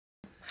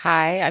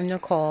Hi, I'm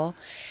Nicholle,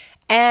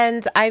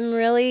 and I'm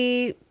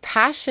really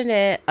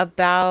passionate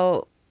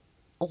about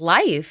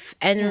life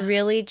and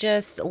really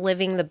just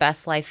living the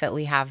best life that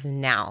we have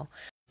now.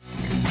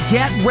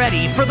 Get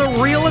ready for the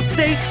real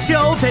estate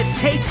show that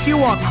takes you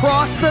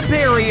across the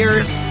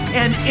barriers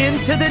and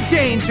into the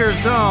danger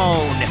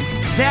zone.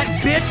 That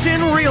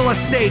Bitchin' Real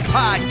Estate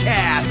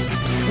Podcast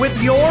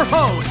with your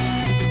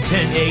host,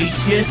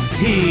 Tenacious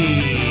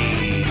T.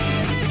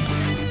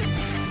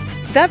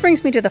 That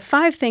brings me to the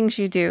 5 things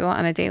you do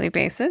on a daily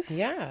basis.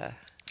 Yeah.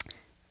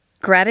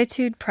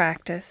 Gratitude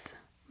practice,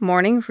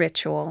 morning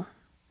ritual,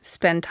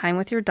 spend time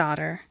with your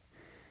daughter,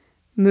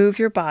 move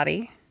your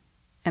body,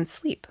 and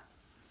sleep.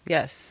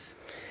 Yes.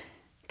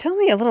 Tell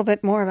me a little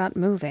bit more about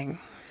moving.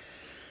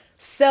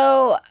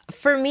 So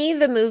for me,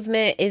 the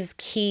movement is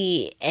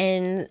key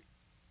in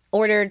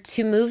order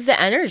to move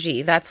the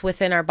energy that's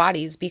within our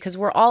bodies, because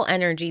we're all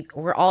energy.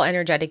 We're all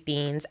energetic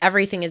beings.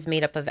 Everything is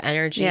made up of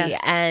energy.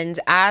 Yes. And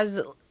as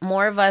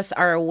more of us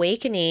are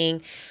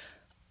awakening,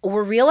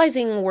 we're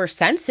realizing we're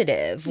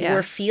sensitive,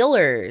 we're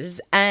feelers,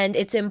 and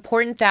it's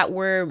important that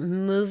we're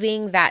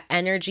moving that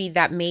energy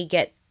that may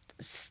get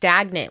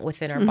stagnant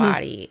within our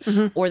body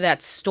or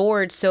that's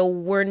stored, so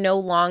we're no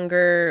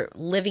longer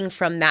living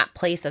from that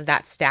place of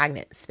that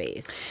stagnant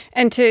space.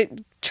 And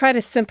to try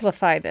to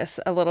simplify this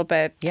a little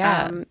bit,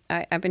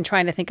 I've been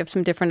trying to think of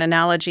some different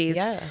analogies.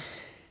 Yeah.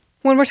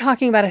 When we're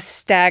talking about a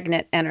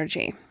stagnant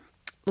energy,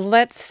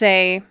 let's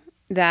say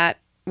that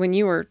when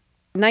you were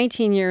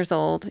 19 years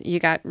old, you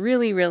got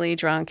really, really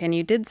drunk and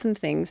you did some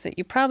things that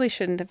you probably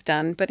shouldn't have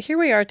done. But here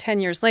we are 10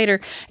 years later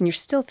and you're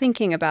still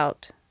thinking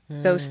about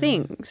those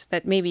things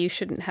that maybe you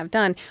shouldn't have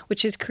done,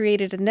 which has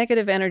created a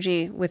negative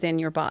energy within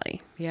your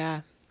body.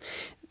 Yeah.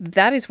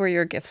 That is where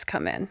your gifts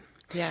come in.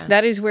 Yeah.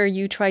 That is where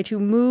you try to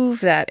move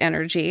that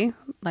energy,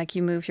 like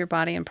you move your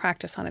body and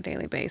practice on a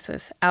daily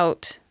basis,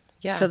 out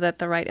so that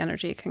the right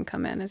energy can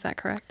come in. Is that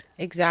correct?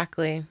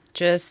 Exactly.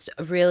 Just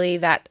really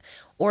that,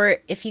 or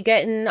if you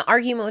get in an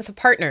argument with a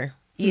partner,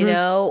 you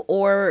know,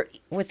 or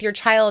with your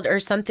child or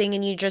something,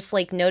 and you just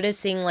like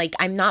noticing like,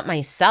 I'm not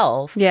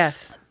myself.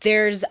 Yes.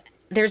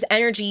 There's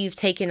energy you've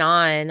taken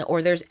on,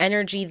 or there's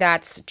energy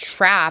that's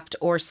trapped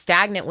or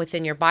stagnant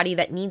within your body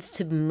that needs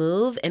to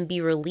move and be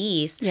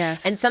released.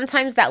 Yes. And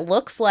sometimes that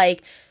looks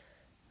like,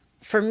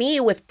 for me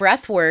with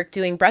breath work,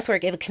 doing breath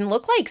work, it can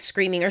look like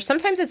screaming, or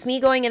sometimes it's me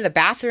going in the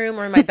bathroom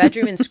or in my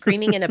bedroom and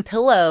screaming in a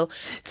pillow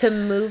to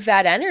move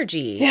that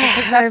energy. Yeah,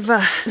 I've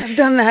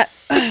done that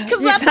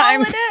because that's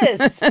all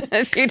it is.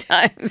 A few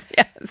times,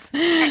 yes.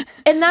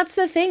 And that's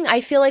the thing.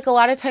 I feel like a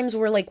lot of times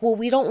we're like, well,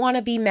 we don't want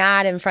to be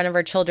mad in front of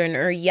our children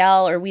or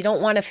yell, or we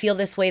don't want to feel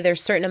this way. There's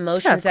certain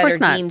emotions that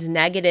are deemed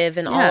negative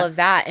and all of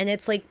that. And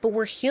it's like, but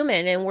we're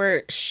human,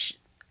 and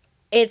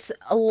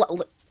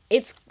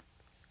it's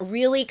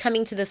really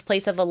coming to this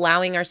place of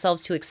allowing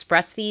ourselves to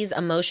express these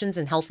emotions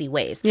in healthy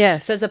ways.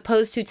 Yes. So as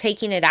opposed to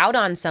taking it out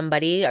on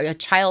somebody, a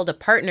child, a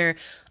partner,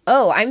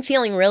 oh, I'm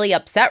feeling really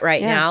upset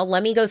right now.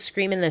 Let me go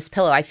scream in this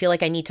pillow. I feel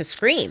like I need to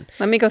scream.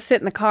 Let me go sit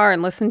in the car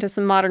and listen to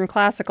some modern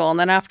classical, and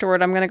then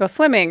afterward I'm going to go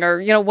swimming,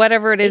 or, you know,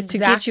 whatever it is to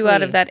get you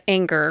out of that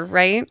anger,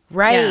 right?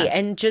 Right. Yeah.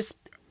 And just,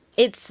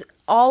 it's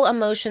all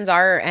emotions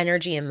are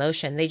energy and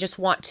motion. They just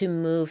want to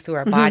move through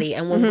our body.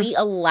 And when we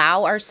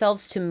allow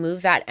ourselves to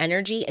move that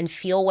energy and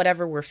feel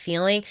whatever we're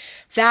feeling,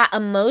 that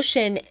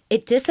emotion,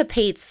 it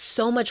dissipates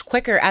so much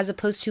quicker, as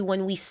opposed to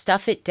when we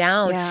stuff it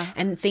down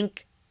and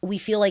think we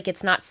feel like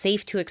it's not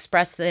safe to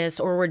express this,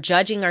 or we're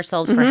judging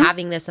ourselves for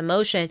having this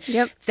emotion.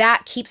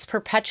 That keeps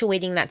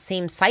perpetuating that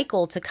same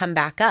cycle to come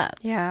back up.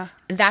 Yeah.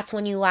 That's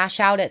when you lash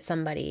out at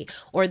somebody,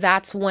 or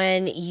that's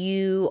when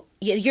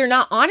you're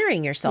not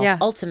honoring yourself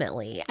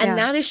ultimately. And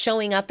that is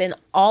showing up in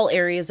all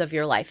areas of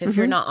your life. If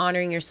you're not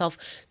honoring yourself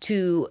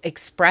to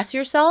express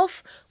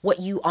yourself, what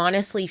you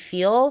honestly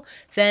feel,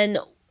 then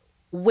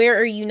where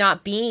are you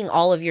not being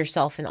all of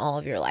yourself in all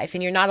of your life?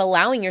 And you're not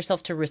allowing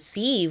yourself to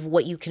receive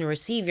what you can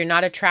receive. You're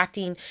not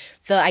attracting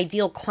the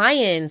ideal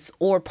clients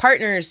or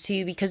partners to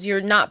you, because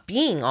you're not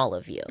being all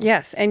of you.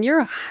 Yes. And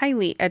you're a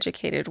highly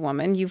educated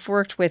woman. You've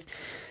worked with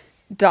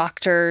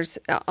doctors,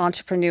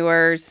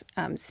 entrepreneurs,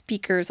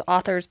 speakers,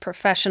 authors,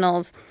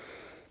 professionals.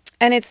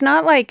 And it's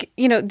not like,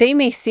 you know, they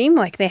may seem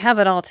like they have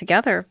it all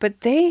together,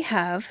 but they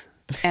have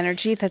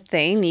energy that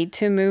they need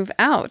to move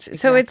out.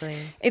 Exactly. So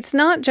it's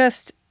not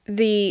just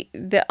the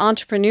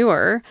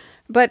entrepreneur,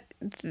 but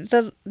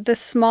the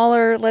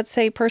smaller, let's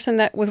say, person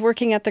that was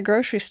working at the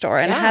grocery store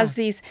and has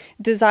these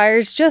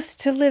desires just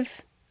to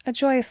live a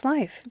joyous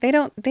life. They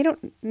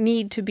don't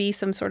need to be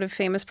some sort of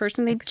famous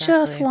person. They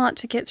just want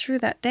to get through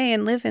that day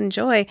and live in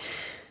joy.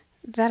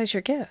 That is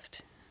your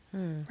gift.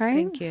 Right?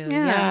 Thank you.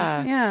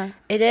 Yeah.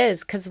 It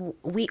is, because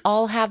we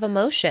all have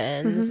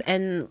emotions,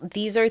 and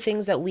these are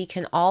things that we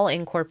can all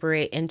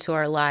incorporate into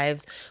our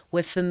lives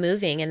with the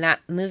moving. And that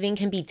moving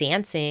can be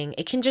dancing.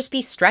 It can just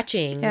be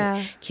stretching.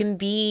 Can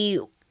be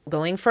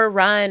going for a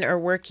run or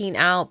working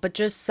out, but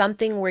just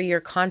something where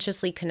you're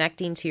consciously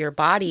connecting to your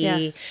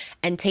body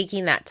and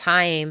taking that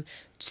time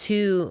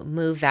to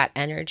move that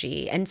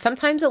energy. And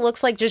sometimes it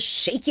looks like just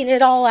shaking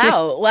it all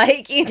out,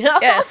 like, you know.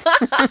 Yes.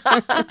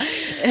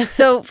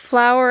 So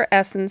flower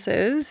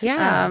essences.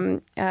 Yeah.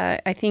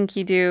 I think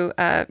you do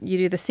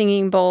the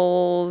singing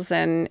bowls,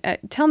 and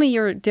tell me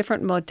your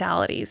different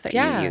modalities that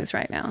you use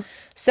right now.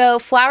 So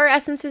flower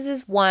essences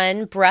is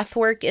one, breath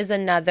work is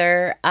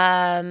another.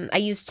 I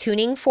use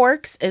tuning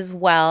forks as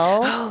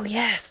well. Oh,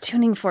 yes,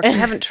 tuning forks. I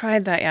haven't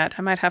tried that yet.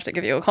 I might have to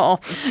give you a call.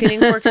 Tuning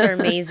forks are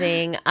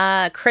amazing.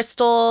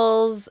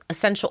 Crystals,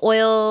 essential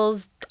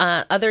oils,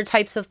 other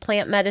types of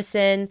plant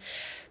medicine.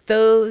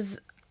 Those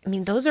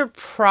are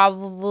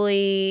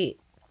probably...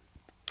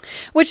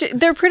 Which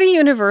they're pretty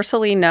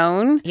universally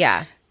known.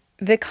 Yeah.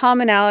 The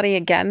commonality,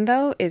 again,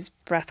 though, is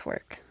breath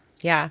work.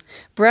 Yeah.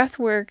 Breath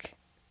work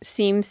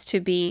seems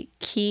to be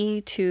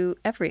key to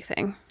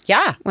everything.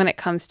 Yeah. When it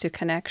comes to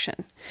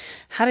connection.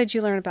 How did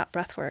you learn about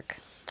breath work?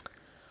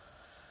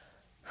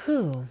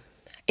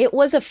 It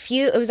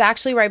was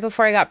actually right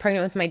before I got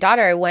pregnant with my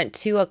daughter. I went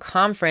to a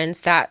conference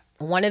that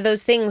one of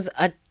those things,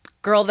 a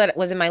girl that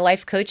was in my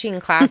life coaching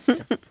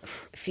class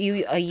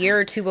a year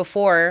or two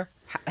before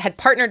had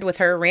partnered with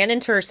her, ran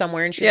into her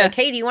somewhere, and she was like,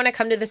 hey, do you want to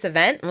come to this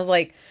event? And I was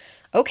like,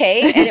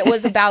 okay. And it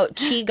was about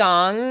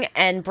Qigong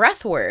and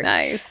breath work.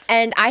 Nice.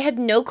 And I had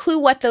no clue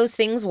what those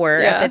things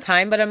were at the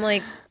time, but I'm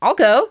like, I'll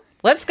go.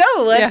 Let's go.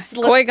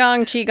 Koi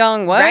Gong,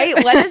 Qigong, what? Right?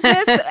 What is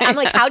this? I'm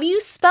like, how do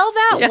you spell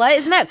that? Yeah. What?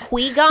 Isn't that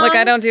Qigong? Look,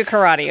 I don't do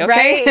karate,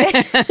 okay?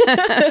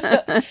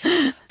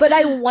 Right? But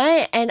I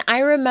went, and I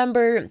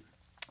remember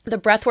the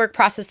breathwork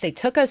process they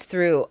took us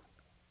through.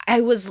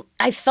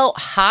 I felt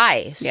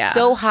high,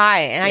 so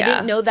high, and I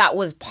didn't know that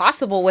was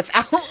possible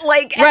without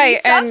like any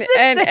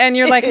substances. and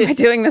you're like, am I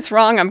doing this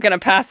wrong? I'm gonna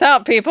pass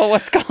out, people.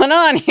 What's going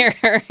on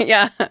here?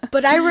 Yeah.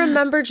 But I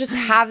remember just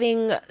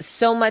having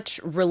so much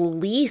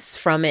release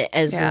from it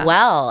as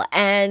well,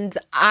 and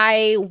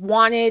I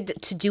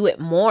wanted to do it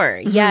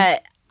more.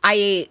 Yet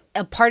a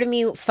part of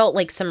me felt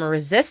like some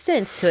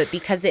resistance to it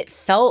because it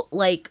felt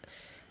like,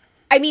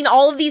 I mean,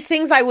 all of these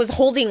things I was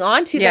holding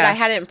on to that I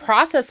hadn't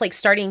processed, like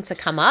starting to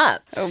come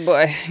up. Oh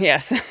boy,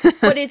 yes.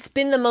 But it's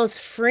been the most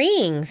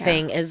freeing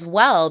thing as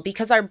well,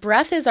 because our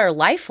breath is our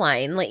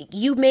lifeline. Like,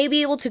 you may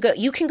be able to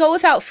you can go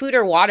without food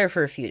or water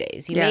for a few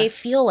days. You may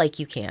feel like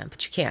you can,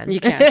 but you can.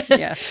 You can,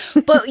 yes.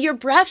 But your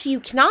breath,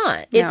 you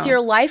cannot. It's your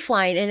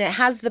lifeline, and it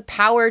has the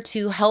power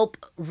to help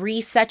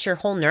reset your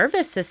whole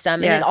nervous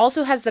system. And it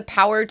also has the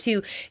power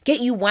to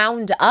get you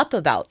wound up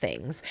about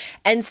things.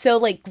 And so,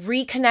 like,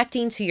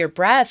 reconnecting to your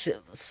breath,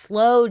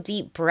 slow,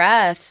 deep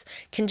breaths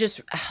can just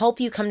help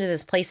you come to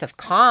this place of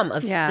calm,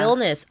 of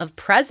stillness, of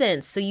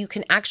presence, so you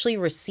can actually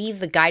receive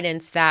the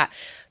guidance that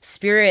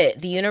spirit,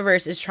 the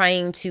universe, is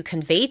trying to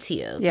convey to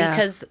you.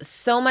 Because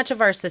so much of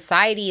our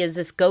society is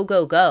this go,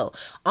 go, go,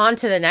 on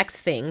to the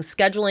next thing,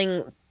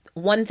 scheduling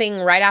one thing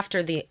right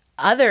after the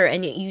other,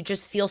 and you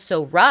just feel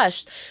so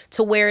rushed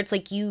to where it's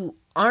like you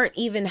aren't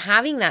even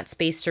having that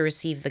space to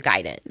receive the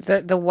guidance.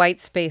 The white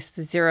space,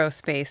 the zero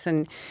space,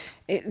 and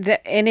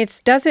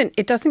it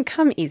doesn't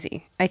come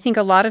easy. I think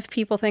a lot of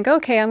people think,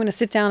 okay, I'm going to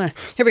sit down and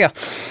here we go.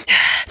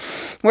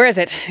 Where is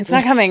it? It's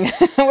not coming.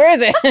 Where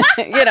is it?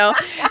 You know,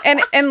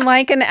 and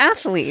like an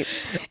athlete,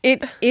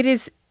 it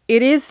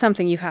is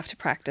something you have to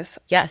practice.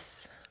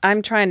 Yes,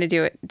 I'm trying to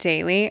do it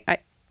daily.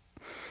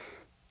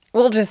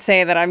 We'll just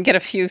say that I get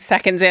a few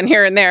seconds in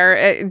here and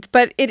there,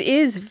 but it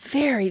is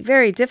very,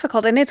 very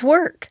difficult, and it's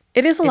work.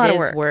 It is a lot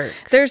of work.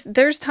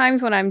 There's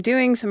times when I'm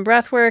doing some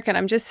breath work and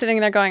I'm just sitting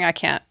there going, I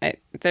can't.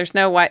 There's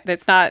no what.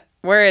 That's not.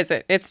 Where is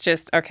it? It's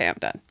just okay. I'm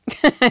done.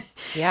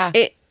 Yeah.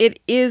 It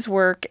is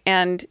work,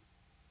 and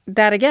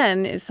that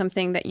again is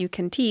something that you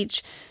can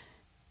teach,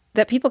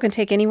 that people can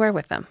take anywhere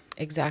with them.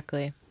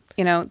 Exactly.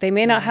 You know, they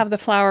may not have the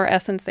flower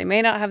essence, they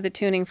may not have the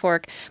tuning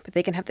fork, but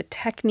they can have the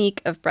technique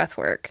of breath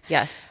work.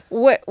 Yes.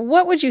 What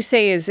would you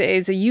say is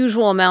a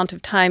usual amount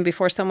of time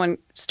before someone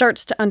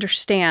starts to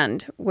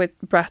understand what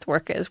breath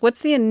work is?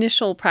 What's the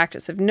initial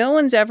practice? If no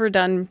one's ever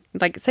done,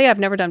 like, say I've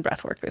never done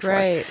breath work before.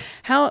 Right.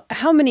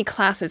 How many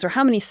classes or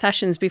how many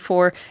sessions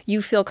before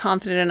you feel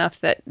confident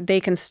enough that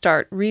they can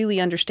start really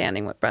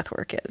understanding what breath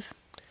work is?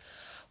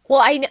 Well,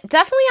 I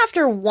definitely,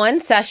 after one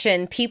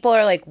session, people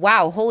are like,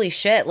 wow, holy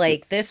shit,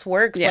 like, this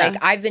works. Yeah.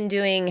 Like, I've been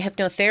doing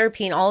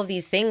hypnotherapy and all of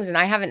these things, and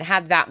I haven't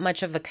had that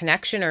much of a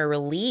connection or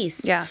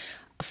release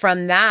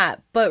from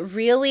that. But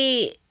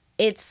really,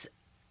 it's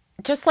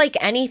just like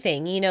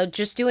anything, you know,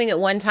 just doing it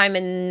one time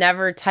and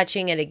never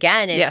touching it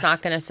again, it's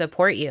not going to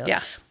support you.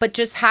 Yeah. But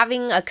just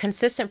having a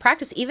consistent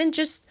practice, even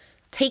just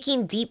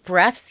taking deep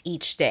breaths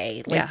each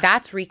day, like,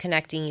 that's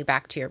reconnecting you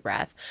back to your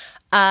breath.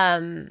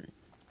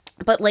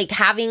 But like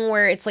having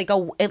where it's like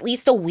at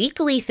least a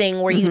weekly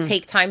thing where you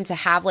take time to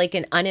have like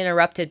an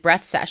uninterrupted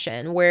breath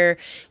session where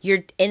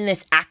you're in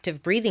this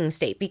active breathing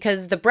state,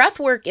 because the breath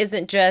work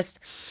isn't just,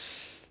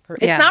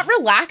 It's not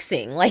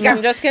relaxing. Like,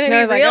 I'm just going to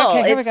be real.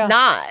 Like, okay, it's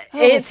not.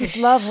 It's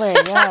lovely.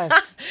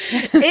 Yes.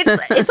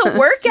 It's a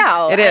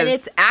workout. It is. And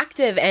it's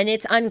active and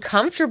it's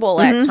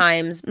uncomfortable at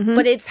times,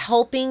 but it's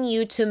helping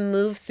you to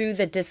move through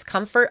the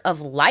discomfort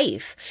of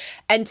life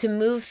and to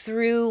move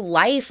through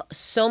life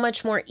so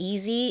much more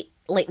easily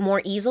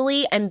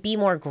and be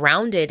more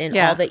grounded in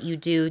all that you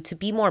do, to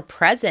be more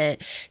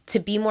present, to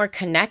be more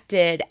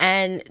connected,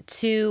 and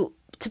to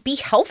be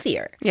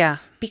healthier. Yeah.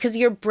 Because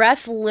your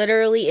breath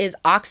literally is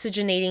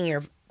oxygenating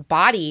your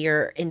body,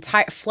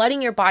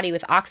 flooding your body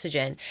with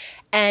oxygen.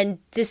 And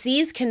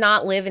disease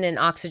cannot live in an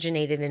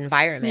oxygenated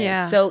environment.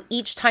 Yeah. So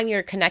each time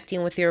you're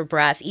connecting with your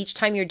breath, each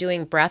time you're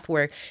doing breath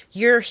work,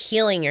 you're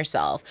healing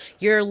yourself.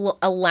 You're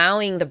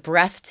allowing the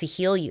breath to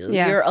heal you.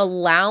 Yes. You're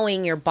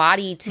allowing your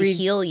body to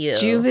heal you.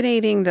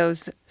 Rejuvenating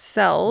those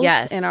cells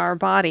in our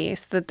body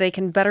so that they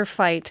can better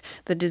fight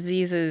the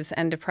diseases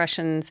and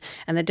depressions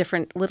and the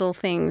different little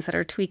things that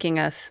are tweaking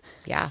us.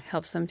 Yeah.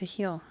 Helps them to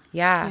heal.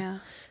 Yeah.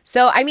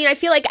 So, I mean, I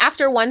feel like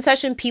after one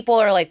session, people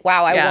are like,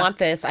 wow, I want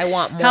this. I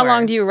want more. How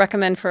long do you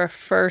recommend for a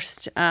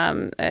first,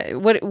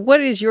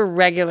 what is your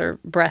regular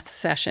breath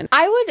session?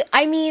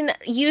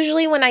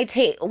 Usually when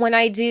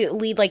I do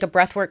lead like a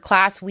breathwork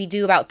class, we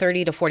do about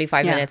 30 to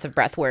 45 minutes of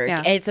breath work.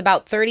 Yeah. It's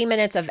about 30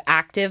 minutes of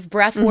active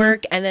breath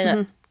work. And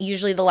then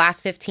usually the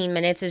last 15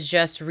 minutes is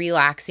just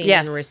relaxing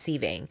and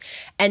receiving.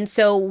 And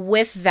so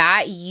with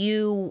that,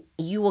 you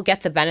will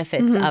get the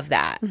benefits of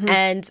that.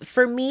 And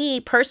for me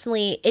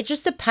personally, it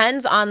just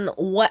depends on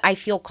what I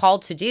feel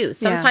called to do.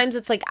 Sometimes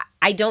it's like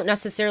I don't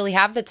necessarily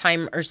have the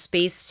time or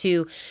space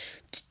to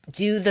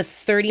do the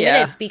 30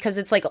 minutes because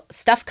it's like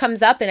stuff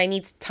comes up and I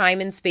need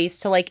time and space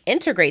to like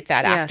integrate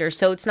that after.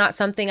 So it's not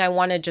something I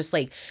want to just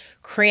like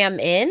cram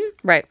in.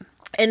 Right.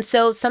 And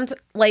so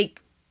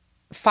like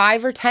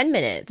 5 or 10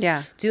 minutes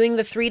doing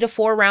the 3 to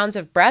 4 rounds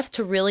of breath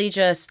to really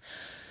just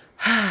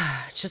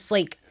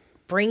like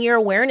bring your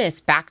awareness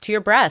back to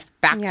your breath,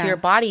 back to your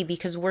body,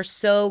 because we're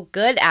so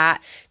good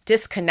at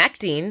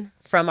disconnecting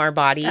from our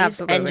bodies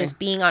and just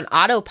being on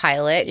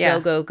autopilot,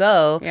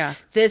 go. Yeah.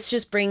 This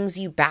just brings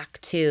you back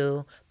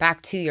to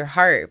your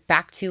heart,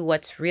 back to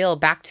what's real,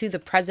 back to the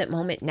present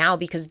moment now,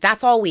 because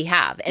that's all we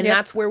have. And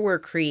that's where we're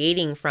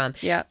creating from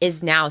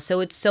is now.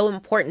 So it's so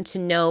important to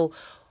know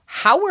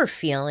how we're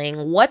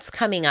feeling, what's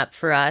coming up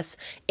for us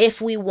if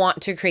we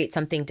want to create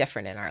something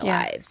different in our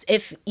lives.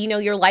 If,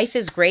 your life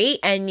is great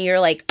and you're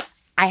like,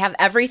 I have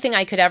everything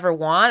I could ever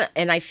want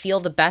and I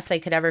feel the best I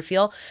could ever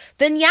feel,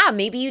 then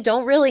maybe you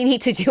don't really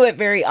need to do it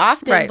very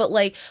often. Right. But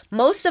like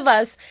most of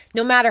us,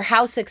 no matter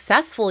how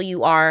successful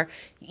you are,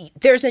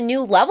 there's a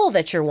new level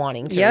that you're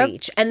wanting to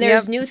reach. And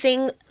there's new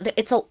thing.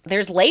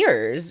 There's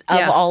layers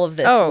of all of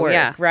this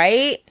work,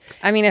 right?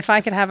 I mean, if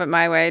I could have it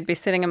my way, I'd be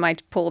sitting in my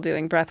pool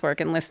doing breath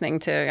work and listening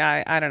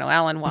to, I don't know,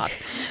 Alan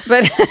Watts.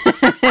 But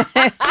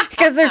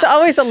because there's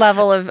always a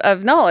level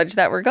of knowledge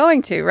that we're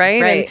going to,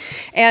 right? Right.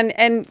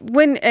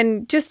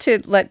 And just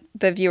to let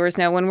the viewers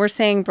know, when we're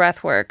saying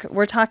breath work,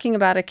 we're talking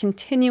about a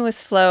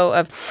continuous flow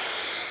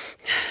of...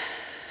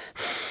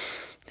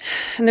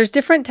 And there's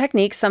different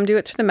techniques. Some do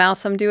it through the mouth,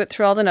 some do it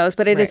through all the nose,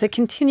 but it is a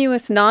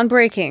continuous,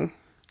 non-breaking.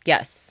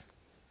 Yes.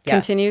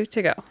 Continue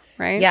to go,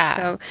 right?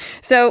 Yeah.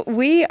 So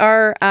we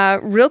are,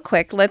 real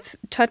quick, let's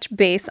touch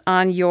base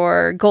on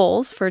your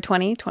goals for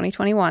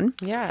 2021.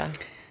 Yeah.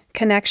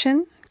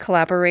 Connection,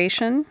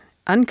 collaboration,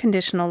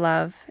 unconditional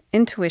love,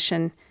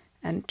 intuition,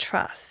 and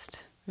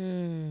trust.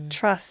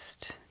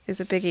 Trust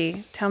is a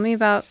biggie. Tell me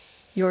about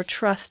your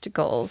trust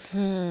goals.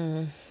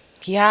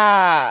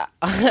 Yeah,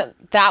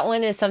 that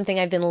one is something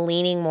I've been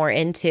leaning more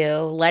into,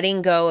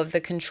 letting go of the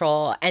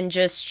control and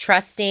just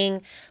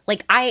trusting,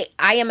 like I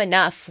am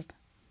enough,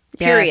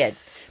 period.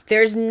 Yes.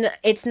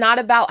 It's not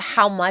about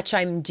how much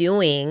I'm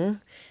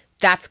doing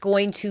that's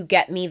going to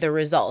get me the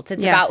results.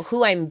 It's about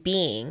who I'm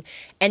being,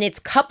 and it's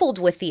coupled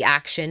with the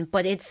action,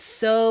 but it's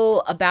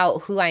so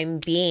about who I'm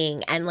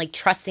being and like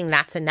trusting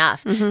that's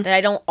enough, that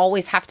I don't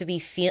always have to be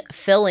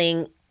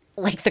filling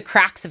like the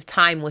cracks of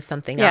time with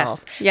something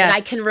else. Yes. And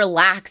I can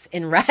relax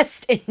and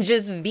rest and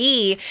just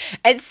be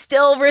and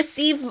still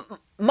receive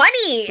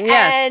money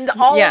and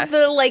all of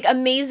the like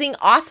amazing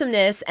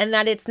awesomeness, and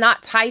that it's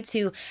not tied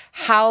to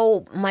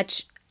how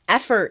much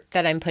effort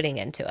that I'm putting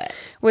into it.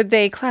 Would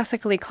they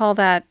classically call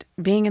that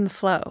being in the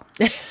flow?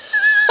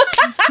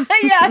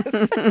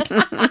 Yes.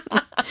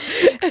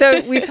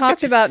 So we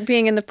talked about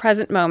being in the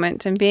present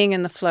moment and being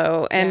in the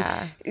flow,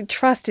 and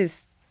trust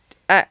is,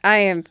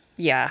 I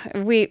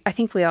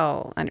think we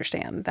all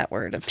understand that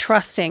word of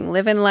trusting,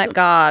 live and let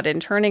God,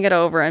 and turning it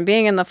over and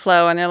being in the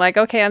flow. And they're like,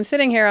 okay, I'm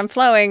sitting here, I'm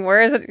flowing.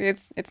 Where is it?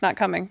 It's not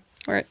coming.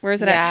 Where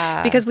is it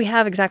at? Because we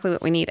have exactly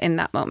what we need in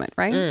that moment,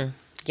 right?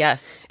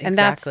 Yes, and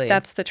exactly.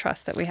 that's the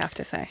trust that we have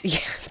to say. Yeah,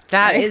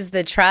 that is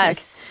the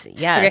trust.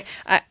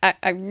 Yes. Okay.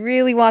 I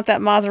really want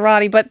that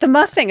Maserati, but the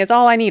Mustang is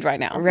all I need right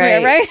now.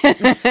 Right.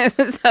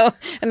 So,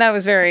 and that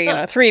was very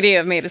 3D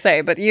of me to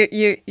say, but you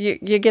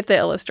get the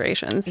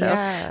illustration. So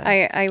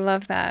I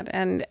love that,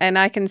 and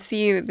I can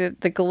see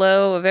the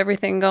glow of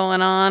everything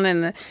going on,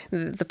 and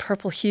the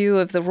purple hue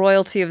of the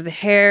royalty of the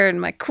hair, and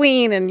my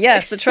queen, and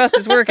yes, the trust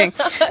is working.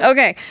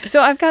 Okay,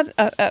 so I've got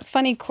a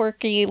funny,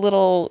 quirky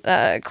little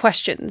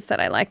questions that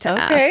I like to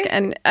ask,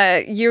 and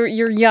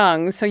you're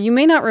young, so you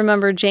may not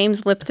remember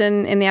James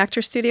Lipton in the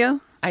Actors Studio.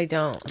 I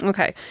don't.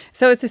 Okay,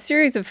 so it's a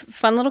series of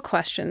fun little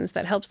questions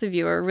that helps the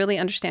viewer really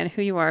understand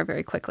who you are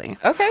very quickly.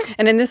 Okay,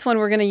 and in this one,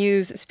 we're going to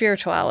use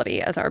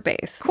spirituality as our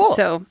base. Cool.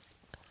 So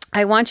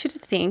I want you to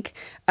think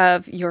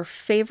of your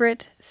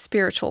favorite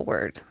spiritual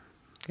word.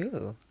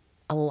 Ooh.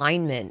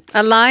 Alignment.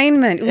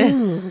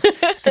 Ooh,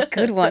 that's a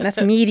good one.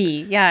 That's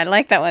meaty. Yeah, I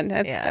like that one.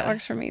 That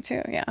works for me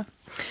too. Yeah.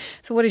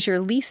 So what is your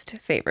least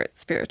favorite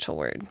spiritual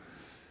word?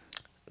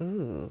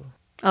 Ooh.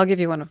 I'll give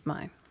you one of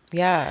mine.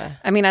 Yeah.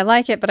 I mean, I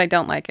like it, but I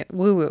don't like it.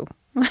 Woo-woo.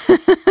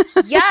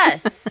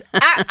 Yes.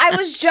 I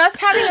was just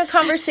having a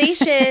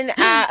conversation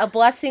at a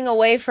blessing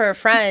away for a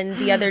friend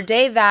the other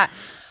day that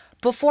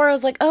before I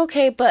was like,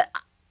 okay, but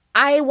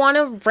I want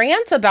to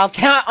rant about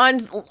that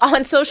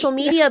on social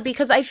media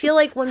because I feel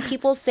like when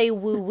people say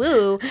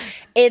woo-woo,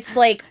 it's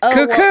like, oh,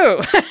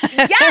 cuckoo.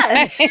 Well,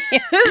 yes.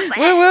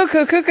 Woo-woo,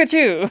 cuckoo,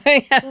 cuckoo.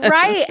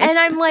 Right. And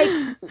I'm like,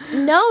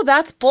 no,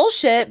 that's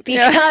bullshit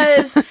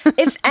because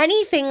if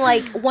anything,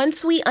 like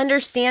once we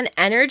understand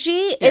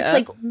energy, it's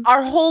like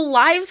our whole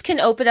lives can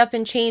open up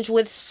and change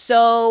with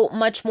so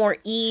much more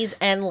ease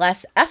and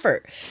less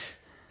effort.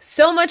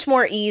 So much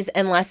more ease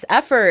and less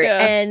effort. Yeah.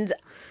 And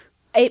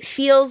it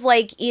feels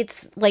like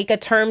it's like a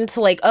term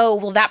to like, oh,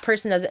 well, that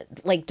person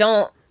doesn't like,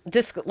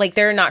 like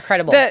they're not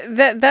credible.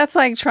 That's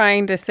like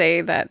trying to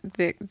say that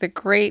the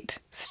great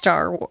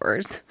Star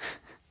Wars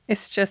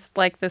is just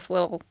like this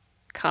little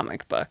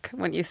comic book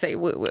when you say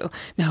woo woo.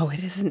 No,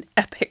 it is an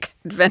epic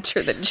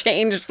adventure that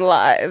changed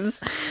lives.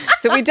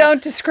 So we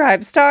don't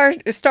describe Star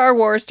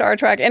Wars, Star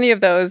Trek, any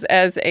of those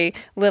as a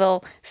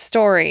little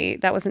story.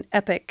 That was an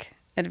epic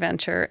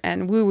adventure,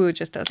 and woo woo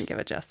just doesn't give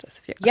it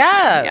justice. If you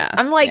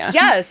I'm like,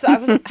 yes.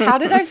 How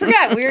did I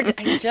forget?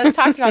 I just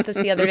talked about this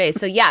the other day.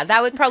 So yeah,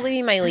 that would probably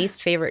be my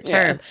least favorite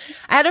term.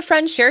 I had a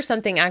friend share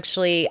something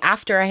actually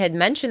after I had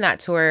mentioned that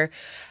to her,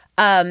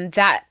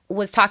 that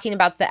was talking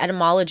about the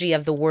etymology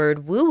of the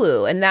word woo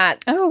woo, and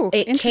that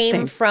it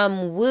came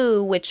from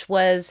woo, which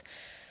was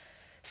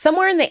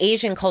somewhere in the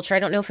Asian culture. I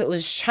don't know if it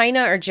was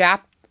China or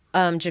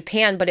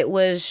Japan, but it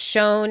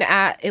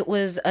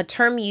was a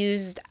term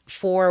used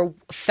for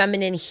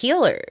feminine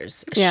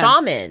healers,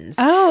 shamans.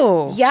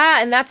 Oh.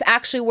 Yeah, and that's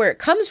actually where it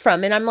comes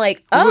from. And I'm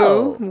like,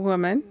 oh. Woo,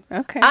 woman.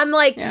 Okay. I'm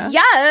like,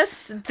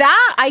 yes,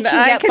 that I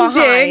can get behind.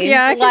 Dig.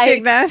 Yeah, I can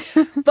dig that.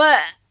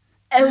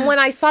 And when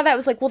I saw that, I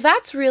was like, well,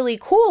 that's really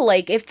cool.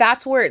 Like, if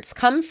that's where it's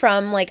come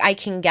from, like, I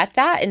can get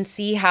that and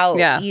see how,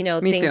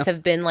 things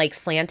have been, like,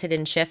 slanted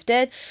and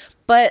shifted.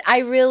 But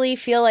I really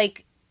feel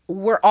like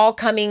we're all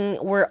coming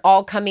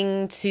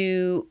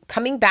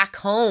back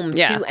home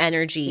to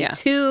energy,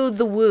 to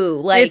the woo.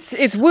 Like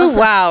it's woo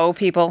wow,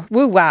 people.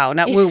 Woo wow,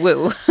 not woo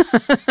woo.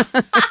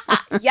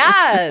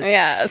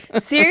 Yes.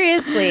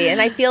 Seriously.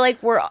 And I feel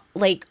like we're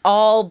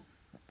all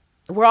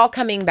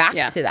coming back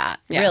to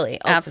that.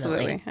 Really,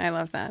 ultimately. Absolutely. I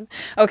love that.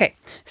 Okay.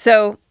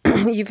 So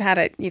you've had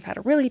a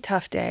really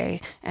tough day,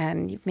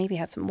 and you've maybe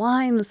had some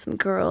wine with some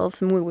girls,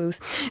 some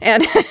woo-woos,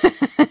 and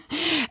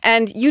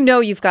and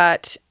you've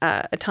got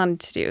a ton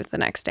to do the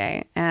next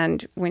day.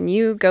 And when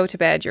you go to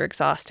bed, you're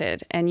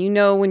exhausted, and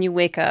when you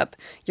wake up,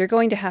 you're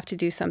going to have to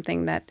do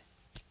something that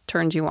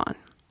turns you on.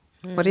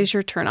 What is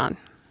your turn on?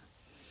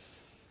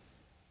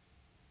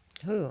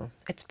 Ooh,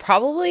 it's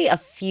probably a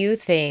few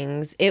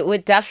things. It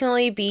would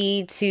definitely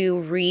be to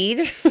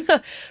read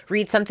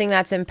something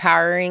that's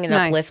empowering and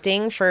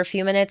uplifting for a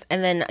few minutes,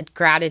 and then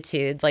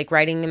gratitude, like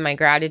writing in my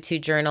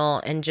gratitude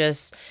journal and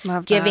just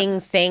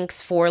giving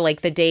thanks for like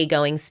the day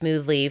going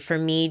smoothly. For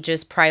me,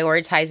 just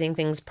prioritizing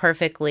things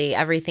perfectly,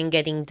 everything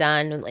getting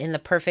done in the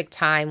perfect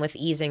time with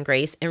ease and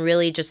grace, and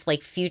really just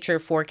like future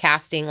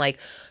forecasting like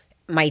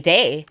my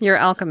day. Your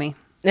alchemy.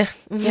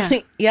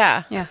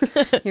 Yeah.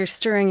 You're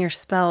stirring your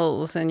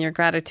spells and your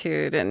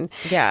gratitude and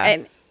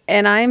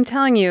I'm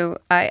telling you,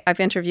 I've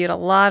interviewed a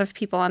lot of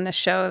people on this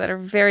show that are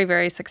very,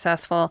 very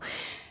successful,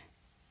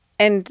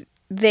 and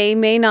they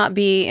may not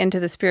be into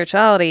the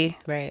spirituality,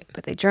 right?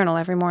 But they journal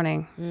every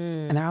morning,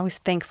 and they're always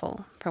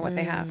thankful for what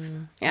they have.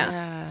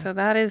 Yeah. So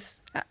that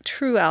is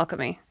true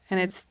alchemy, and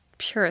it's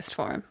purest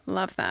form.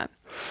 Love that.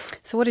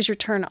 So what is your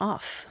turn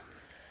off?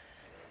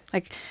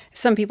 Like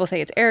some people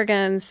say it's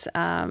arrogance.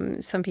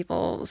 Some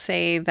people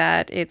say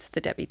that it's the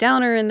Debbie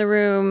Downer in the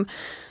room.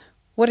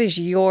 What is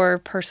your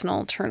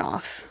personal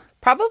turnoff?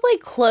 Probably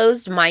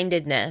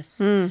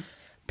closed-mindedness.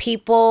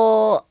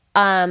 People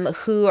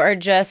who are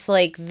just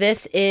like,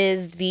 this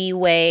is the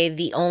way,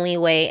 the only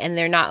way, and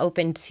they're not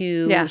open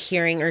to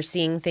hearing or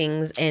seeing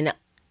things in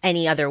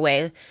any other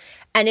way.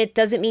 And it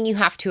doesn't mean you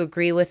have to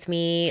agree with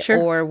me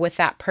or with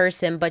that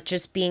person, but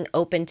just being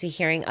open to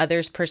hearing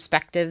others'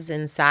 perspectives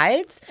and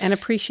sides. And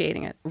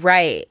appreciating it.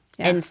 Right.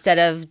 Yeah. Instead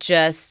of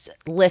just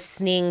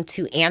listening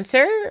to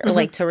answer or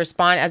like to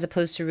respond, as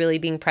opposed to really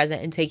being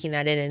present and taking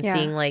that in and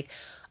seeing like,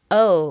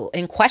 oh,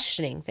 and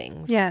questioning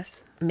things.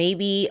 Yes.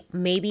 Maybe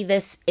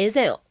this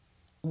isn't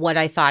what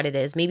I thought it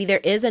is. Maybe there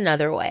is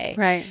another way.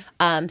 Right.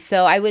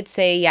 So I would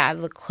say,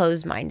 the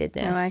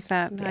closed-mindedness. I like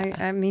that.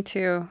 Yeah. Me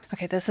too.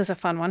 Okay, this is a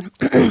fun one.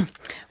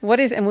 What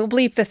is, and we'll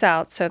bleep this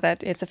out so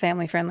that it's a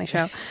family-friendly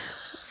show.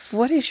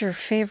 What is your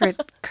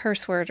favorite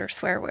curse word or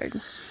swear word?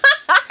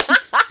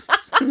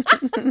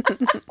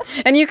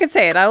 And you could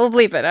say it. I will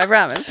bleep it. I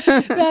promise.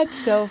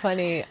 That's so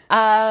funny.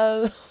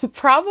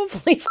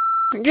 Probably.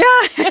 Yeah,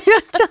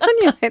 I'm telling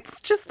you, it's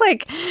just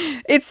like,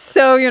 it's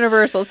so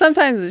universal.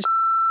 Sometimes it's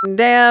and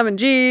damn and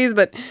geez,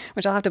 but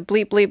which I'll have to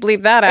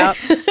bleep that out.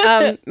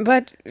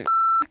 But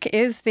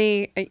is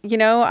the,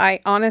 I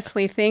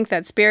honestly think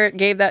that Spirit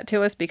gave that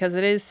to us because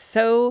it is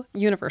so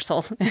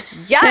universal in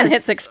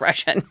its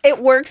expression.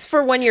 It works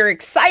for when you're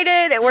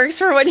excited. It works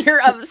for when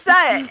you're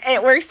upset.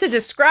 It works to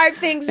describe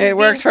things. It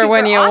works for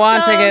when you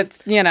want to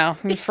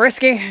get,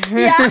 frisky.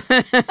 Yeah.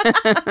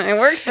 It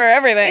works for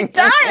everything. It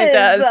does. It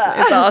does.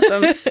 It's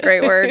awesome. It's a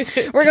great word.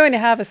 We're going to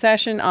have a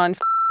session on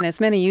as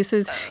many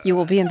uses. You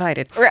will be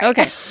invited. Right.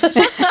 Okay.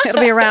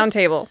 It'll be a round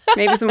table.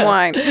 Maybe some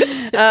wine.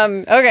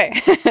 Okay.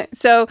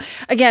 So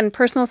again,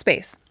 personal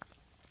space.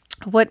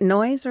 What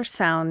noise or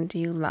sound do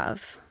you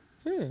love?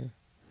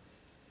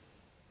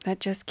 That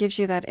just gives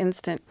you that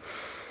instant.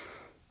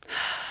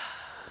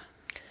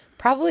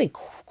 Probably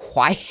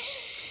quiet.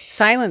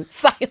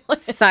 Silence.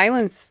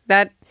 Silence.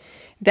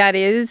 That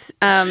is,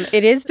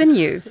 it has been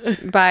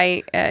used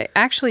by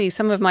actually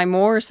some of my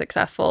more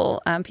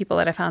successful people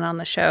that I found on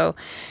the show.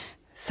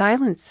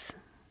 Silence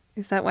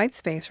is that white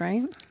space,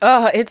 right?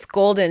 Oh, it's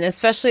golden,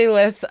 especially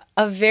with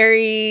a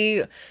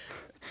very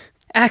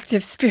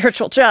active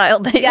spiritual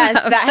child.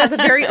 Yes, that has a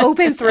very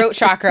open throat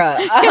chakra.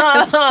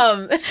 Yeah.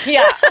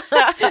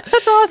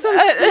 That's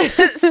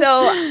awesome.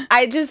 So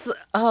I just,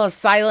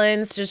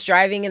 silence, just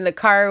driving in the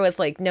car with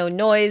like no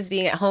noise,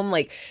 being at home,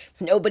 like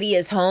nobody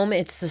is home.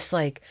 It's just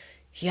like,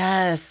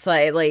 yes,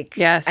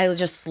 yes. I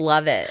just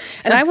love it.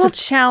 And I will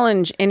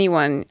challenge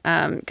anyone,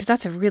 because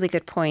that's a really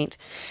good point.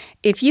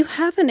 If you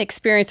haven't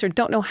experienced or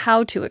don't know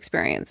how to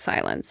experience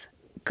silence,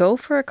 go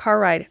for a car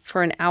ride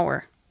for an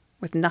hour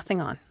with nothing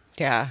on.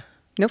 Yeah.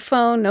 No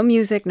phone, no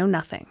music, no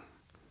nothing.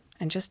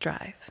 And just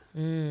drive.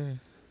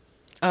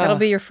 That'll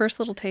be your first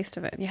little taste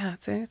of it. Yeah,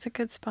 it's a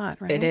good spot,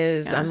 right? It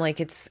is. Yeah. I'm like,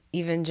 it's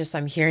even just,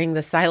 I'm hearing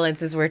the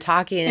silence as we're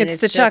talking. And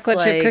it's the chocolate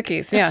chip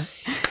cookies. Yeah.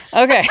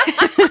 Okay.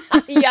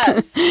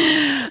 Yes.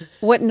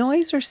 What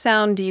noise or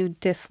sound do you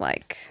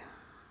dislike?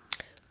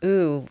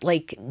 Ooh,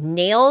 like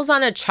nails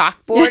on a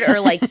chalkboard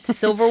or like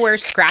silverware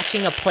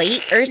scratching a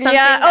plate or something.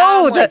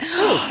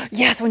 Yeah.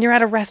 Yes, when you're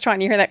at a restaurant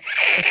and you hear that.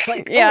 It's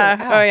like,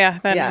 yeah. Oh, yeah.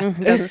 That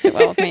doesn't sit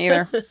well with me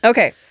either.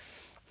 Okay.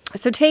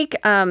 So take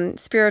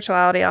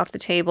spirituality off the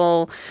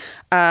table,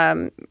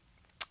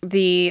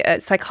 the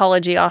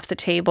psychology off the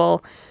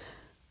table.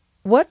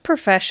 What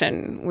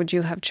profession would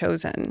you have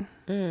chosen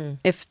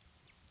if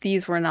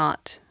these were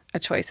not a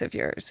choice of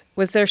yours?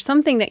 Was there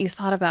something that you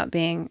thought about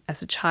being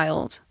as a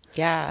child?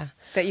 Yeah.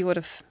 That you would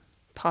have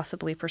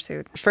possibly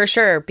pursued? For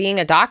sure. Being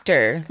a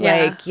doctor.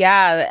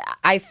 Yeah.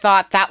 I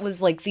thought that was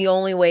like the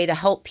only way to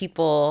help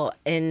people.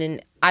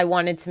 And I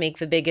wanted to make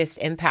the biggest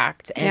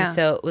impact. And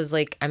so it was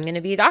like, I'm going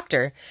to be a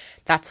doctor.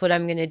 That's what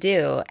I'm going to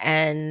do.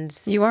 And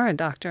you are a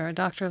doctor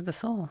of the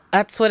soul.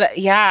 That's what,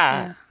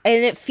 yeah.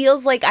 And it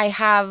feels like I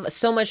have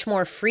so much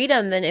more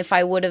freedom than if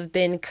I would have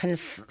been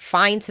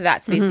confined to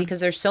that space because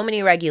there's so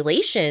many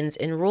regulations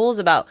and rules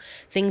about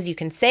things you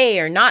can say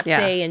or not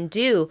say and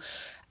do.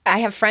 I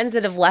have friends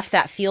that have left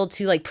that field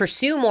to like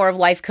pursue more of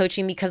life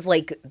coaching because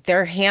like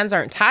their hands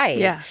aren't tied.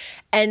 Yeah.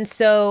 And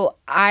so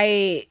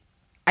I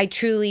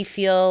truly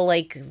feel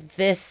like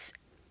this,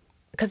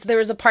 because there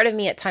was a part of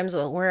me at times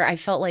where I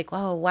felt like,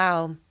 oh,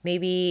 wow,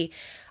 maybe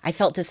I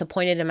felt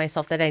disappointed in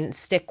myself that I didn't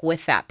stick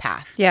with that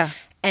path. Yeah.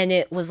 And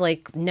it was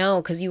like,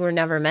 no, because you were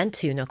never meant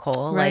to,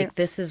 Nicholle. Right. Like,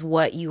 this is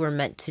what you were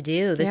meant to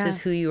do. This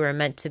is who you were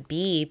meant to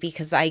be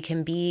because I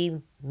can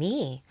be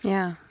me.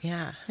 Yeah.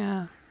 Yeah.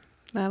 Yeah.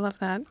 I love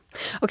that.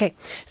 Okay.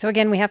 So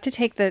again, we have to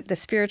take the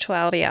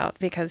spirituality out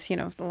because,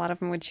 a lot of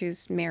them would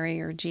choose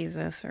Mary or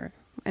Jesus or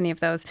any of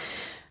those.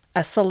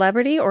 A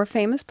celebrity or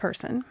famous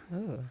person,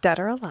 dead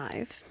or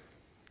alive,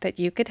 that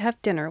you could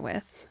have dinner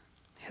with,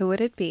 who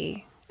would it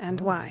be and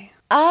why?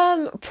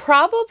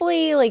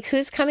 Probably like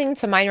who's coming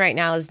to mind right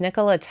now is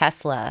Nikola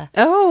Tesla.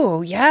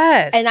 Oh,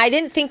 yes. And I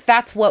didn't think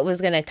that's what was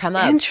going to come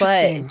up.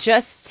 Interesting. But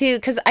just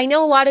because I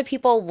know a lot of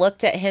people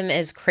looked at him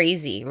as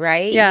crazy,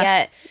 right?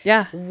 Yeah.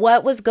 Yet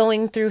what was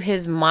going through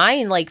his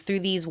mind, like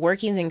through these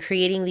workings and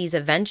creating these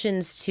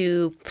inventions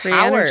to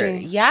power,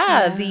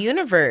 the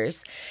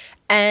universe.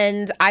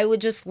 And I would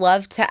just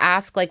love to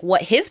ask like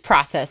what his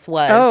process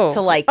was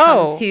to like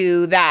come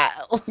to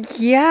that.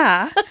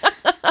 Yeah.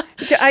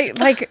 I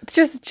like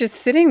just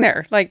sitting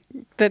there, like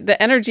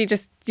the energy,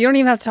 just, you don't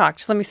even have to talk.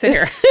 Just let me sit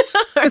here.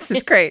 This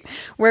is great.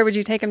 Where would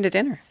you take him to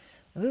dinner?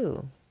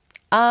 Ooh.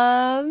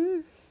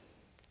 I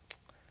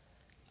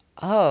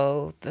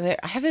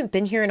haven't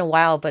been here in a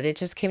while, but it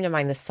just came to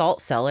mind, the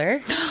Salt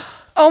Cellar.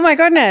 Oh my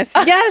goodness.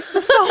 Yes.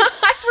 The salt.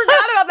 I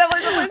forgot about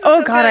that one.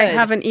 Oh God, I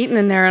haven't eaten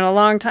in there in a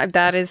long time.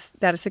 That is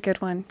a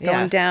good one.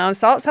 Going down.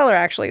 Salt Cellar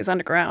actually is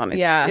underground.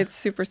 It's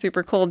super,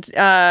 super cool.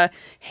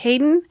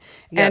 Hayden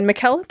and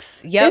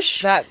McKellips. Yep,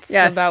 that's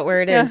about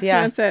where it is.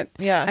 Yeah, that's it.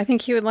 Yeah, I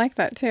think he would like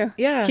that too.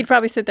 Yeah, he'd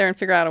probably sit there and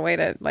figure out a way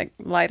to like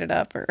light it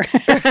up or.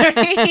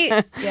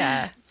 Right?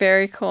 Yeah,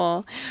 very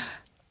cool.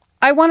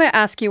 I want to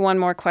ask you one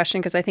more question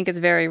because I think it's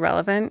very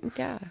relevant.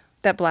 Yeah,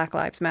 that Black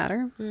Lives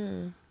Matter.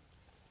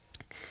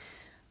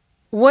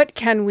 What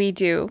can we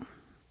do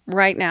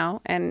right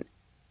now? And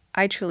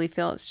I truly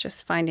feel it's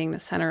just finding the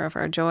center of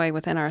our joy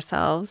within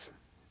ourselves,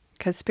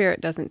 because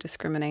Spirit doesn't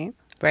discriminate.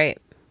 Right.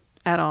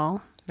 At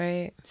all.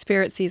 Right.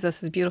 Spirit sees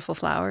us as beautiful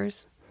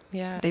flowers.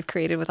 Yeah. They've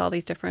created with all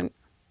these different,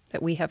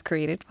 that we have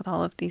created with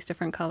all of these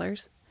different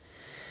colors.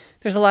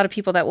 There's a lot of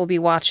people that will be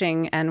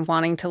watching and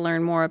wanting to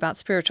learn more about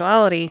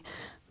spirituality,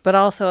 but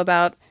also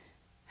about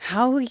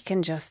how we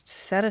can just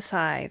set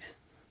aside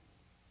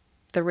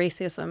the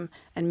racism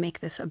and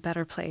make this a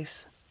better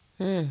place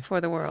for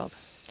the world.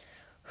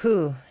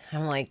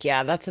 I'm like,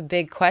 yeah, that's a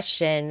big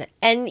question.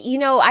 And, you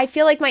know, I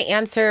feel like my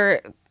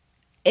answer,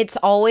 it's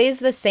always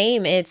the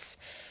same. It's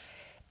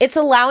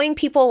allowing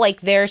people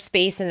like their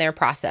space and their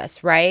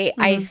process, right?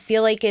 I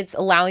feel like it's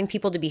allowing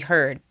people to be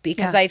heard,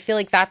 because I feel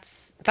like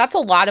that's a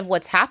lot of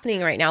what's happening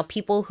right now.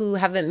 People who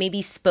haven't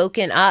maybe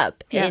spoken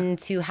up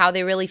into how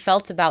they really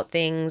felt about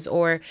things,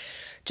 or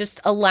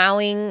just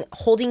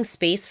holding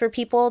space for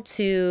people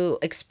to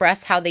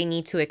express how they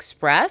need to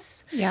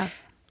express. Yeah.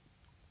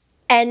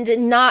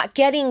 And not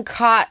getting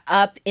caught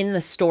up in the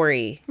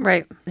story.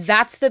 Right.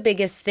 That's the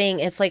biggest thing.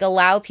 It's like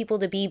allow people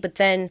to be, but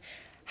then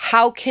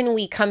how can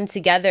we come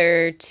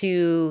together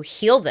to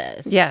heal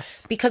this?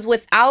 Yes. Because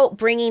without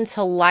bringing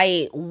to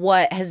light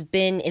what has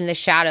been in the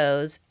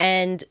shadows,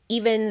 and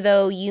even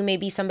though you may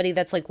be somebody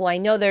that's like, well, I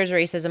know there's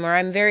racism, or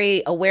I'm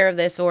very aware of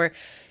this, or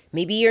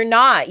maybe you're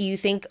not, you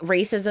think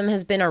racism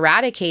has been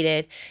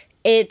eradicated.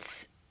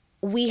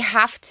 We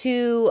have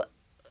to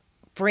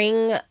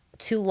bring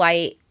to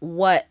light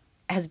what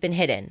has been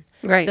hidden.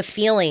 Right. The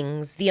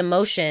feelings, the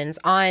emotions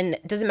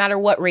doesn't matter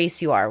what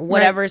race you are,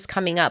 whatever's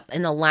coming up,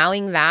 and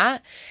allowing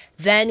that,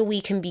 then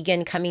we can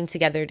begin coming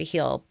together to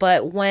heal.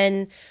 But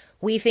when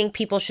we think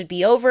people should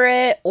be over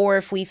it, or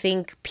if we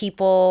think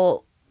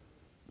people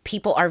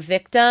are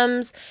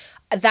victims,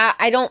 that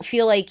I don't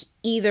feel like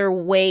either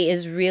way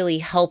is really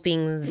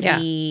helping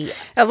the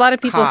A lot of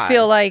people cause.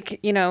 feel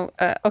like,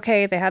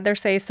 okay, they had their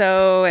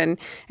say-so, and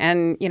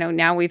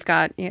now we've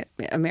got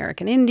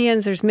American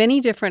Indians. There's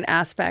many different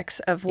aspects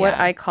of what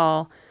I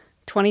call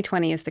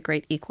 2020 is the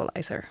great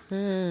equalizer.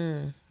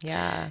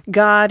 Yeah.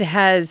 God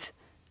has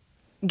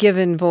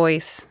given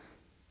voice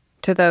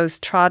to those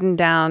trodden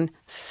down,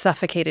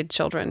 suffocated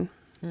children.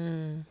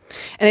 And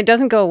it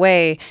doesn't go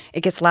away. It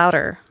gets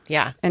louder.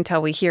 Yeah.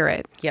 Until we hear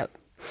it. Yep.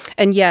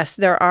 And yes,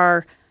 there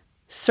are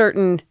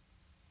certain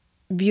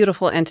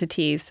beautiful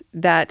entities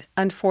that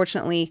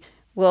unfortunately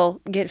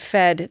will get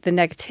fed the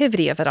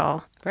negativity of it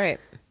all. Right.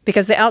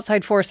 Because the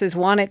outside forces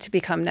want it to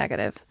become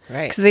negative.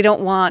 Right. Because they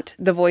don't want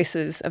the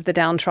voices of the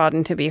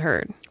downtrodden to be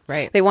heard.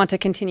 Right. They want to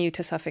continue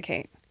to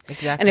suffocate.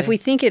 Exactly. And if we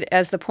think it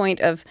as the point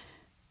of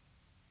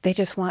they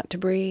just want to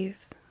breathe,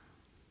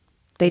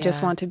 they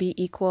just want to be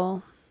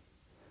equal,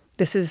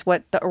 this is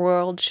what the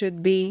world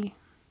should be.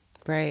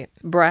 Right.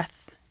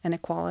 Breath and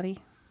equality.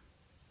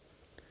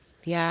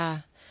 Yeah.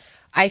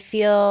 I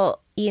feel,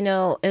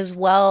 as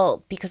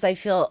well, because I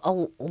feel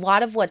a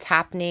lot of what's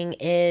happening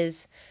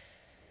is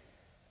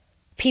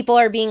people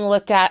are being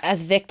looked at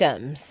as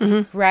victims,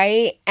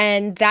 right?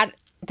 And that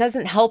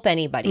doesn't help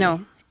anybody.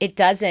 No. It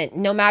doesn't.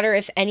 No matter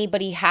if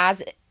anybody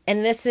has,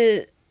 and this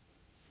is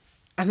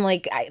a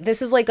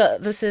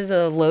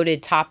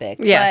loaded topic.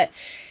 Yes. But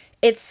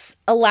it's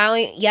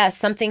allowing,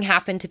 something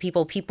happened to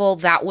people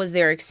that was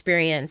their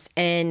experience,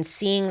 and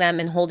seeing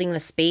them and holding the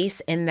space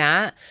in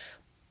that,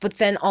 but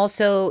then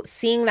also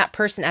seeing that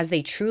person as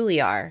they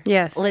truly are.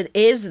 Yes. Well, it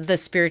is the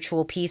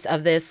spiritual piece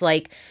of this,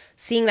 like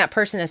seeing that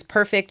person as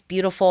perfect,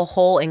 beautiful,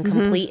 whole, and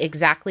complete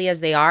exactly as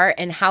they are.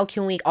 And how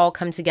can we all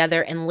come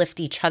together and lift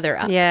each other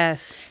up?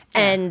 Yes.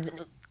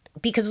 And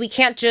because we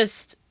can't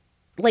just,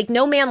 like,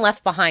 no man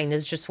left behind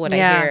is just what I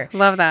hear.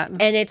 Love that.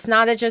 And it's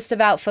not just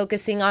about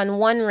focusing on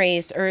one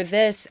race or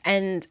this.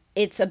 And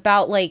it's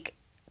about, like,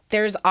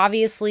 there's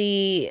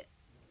obviously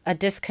a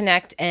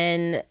disconnect,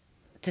 and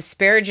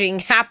disparaging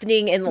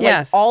happening in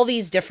like all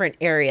these different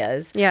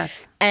areas.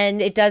 Yes.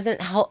 And it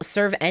doesn't help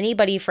serve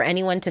anybody for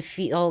anyone to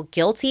feel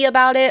guilty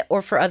about it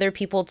or for other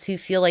people to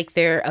feel like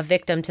they're a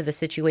victim to the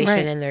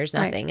situation and there's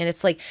nothing. And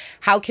it's like,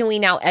 how can we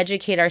now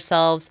educate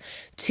ourselves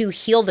to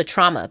heal the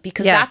trauma?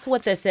 Because that's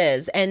what this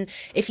is. And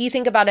if you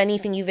think about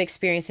anything you've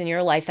experienced in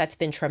your life that's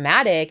been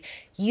traumatic,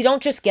 you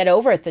don't just get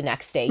over it the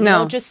next day. You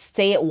don't just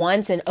say it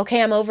once and,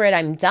 okay, I'm over it,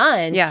 I'm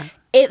done. Yeah.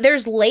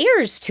 There's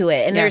layers to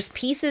it and there's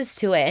pieces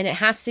to it and it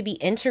has to be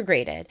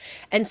integrated.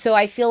 And so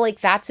I feel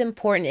like that's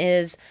important,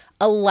 is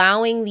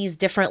allowing these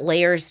different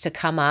layers to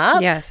come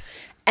up. Yes.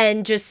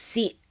 And just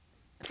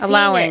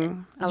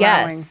allowing.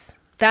 Yes.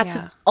 That's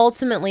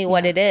ultimately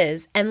what it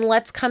is. And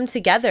let's come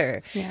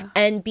together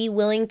and be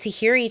willing to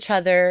hear each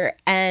other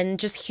and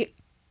just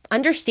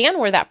understand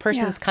where that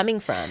person's coming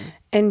from.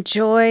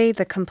 Enjoy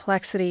the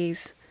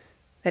complexities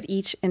that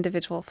each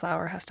individual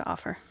flower has to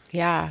offer.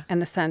 Yeah.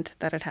 And the scent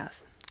that it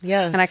has.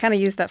 Yes. And I kind of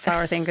use that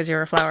flower thing because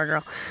you're a flower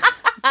girl.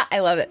 I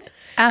love it.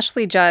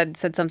 Ashley Judd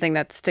said something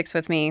that sticks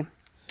with me.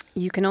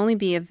 You can only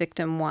be a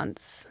victim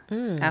once.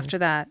 After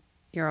that,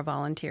 you're a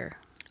volunteer.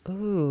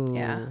 Ooh.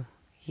 Yeah.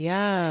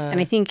 Yeah. And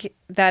I think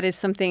that is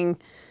something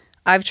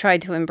I've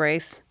tried to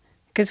embrace,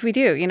 because we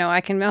do. You know,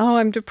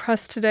 I'm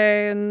depressed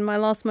today and I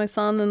lost my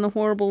son in a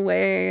horrible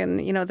way.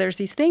 And, you know, there's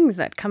these things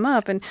that come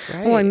up and,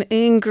 I'm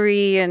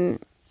angry. And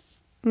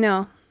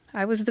no,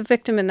 I was the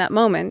victim in that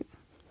moment.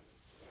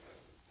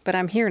 But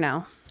I'm here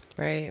now.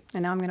 Right.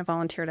 And now I'm going to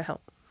volunteer to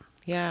help.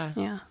 Yeah.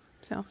 Yeah.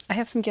 So I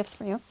have some gifts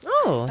for you.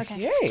 Oh,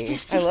 yay.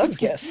 I love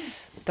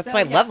gifts. That's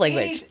my love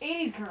language.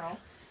 80s girl.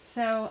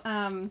 So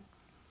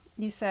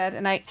you said,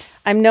 and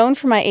I'm known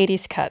for my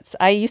 80s cuts.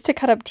 I used to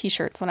cut up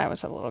T-shirts when I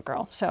was a little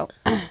girl. So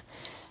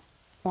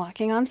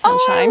Walking on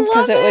Sunshine,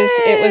 because it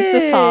was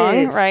the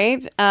song,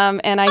 right?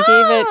 And I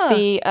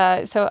gave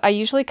it so I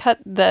usually cut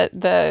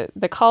the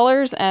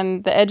collars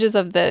and the edges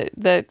of the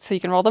so you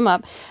can roll them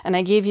up, and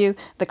I gave you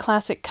the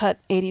classic cut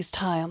 80s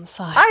tie on the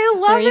side. I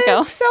love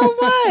it so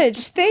much.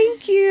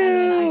 Thank you.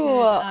 And then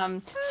I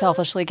did,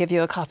 selfishly give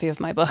you a copy of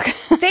my book.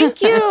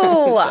 Thank you.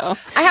 So.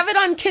 I have it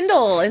on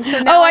Kindle, and so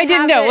now I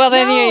didn't know. Well,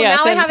 then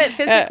now I have it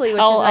physically,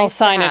 which is nice. I'll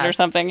sign it or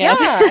something. Yeah,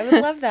 I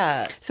would love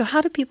that. So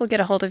how do people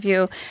get a hold of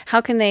you? How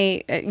can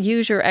they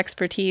use your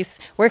expertise?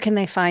 Where can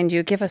they find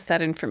you? Give us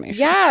that information.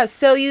 Yeah,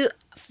 so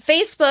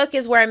Facebook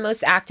is where I'm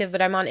most active,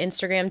 but I'm on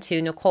Instagram too,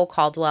 Nicholle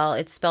Caldwell.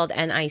 It's spelled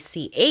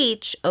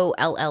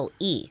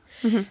Nicholle.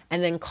 Mm-hmm.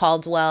 And then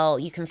Caldwell,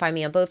 you can find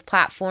me on both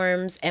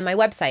platforms, and my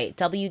website,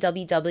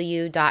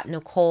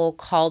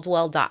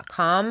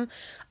 www.NicholleCaldwell.com.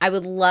 I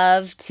would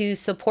love to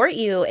support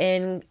you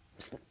in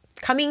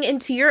coming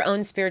into your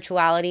own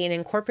spirituality and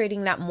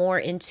incorporating that more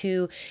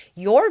into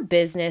your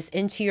business,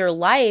 into your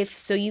life,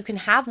 so you can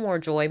have more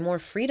joy, more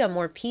freedom,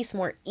 more peace,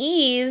 more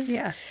ease,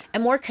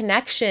 and more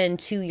connection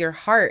to your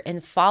heart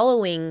and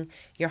following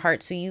your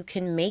heart, so you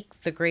can make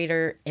the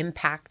greater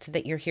impact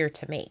that you're here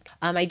to make.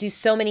 I do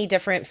so many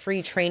different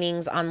free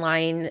trainings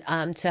online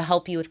to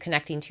help you with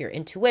connecting to your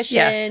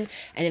intuition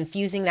and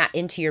infusing that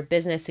into your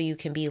business so you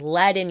can be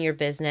led in your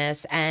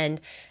business. And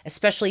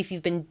especially if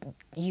you've been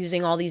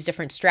using all these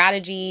different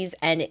strategies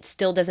and it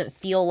still doesn't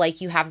feel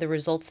like you have the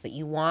results that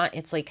you want,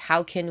 it's like,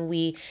 how can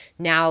we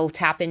now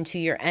tap into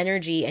your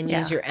energy and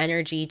use your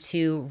energy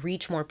to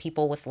reach more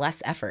people with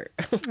less effort?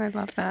 I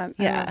love that.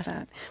 I love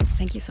that.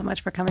 Thank you so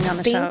much for coming on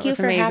the show. Thank you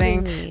for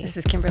having me. This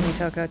is Kimberly,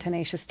 Tocco,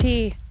 Tenacious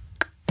Tea.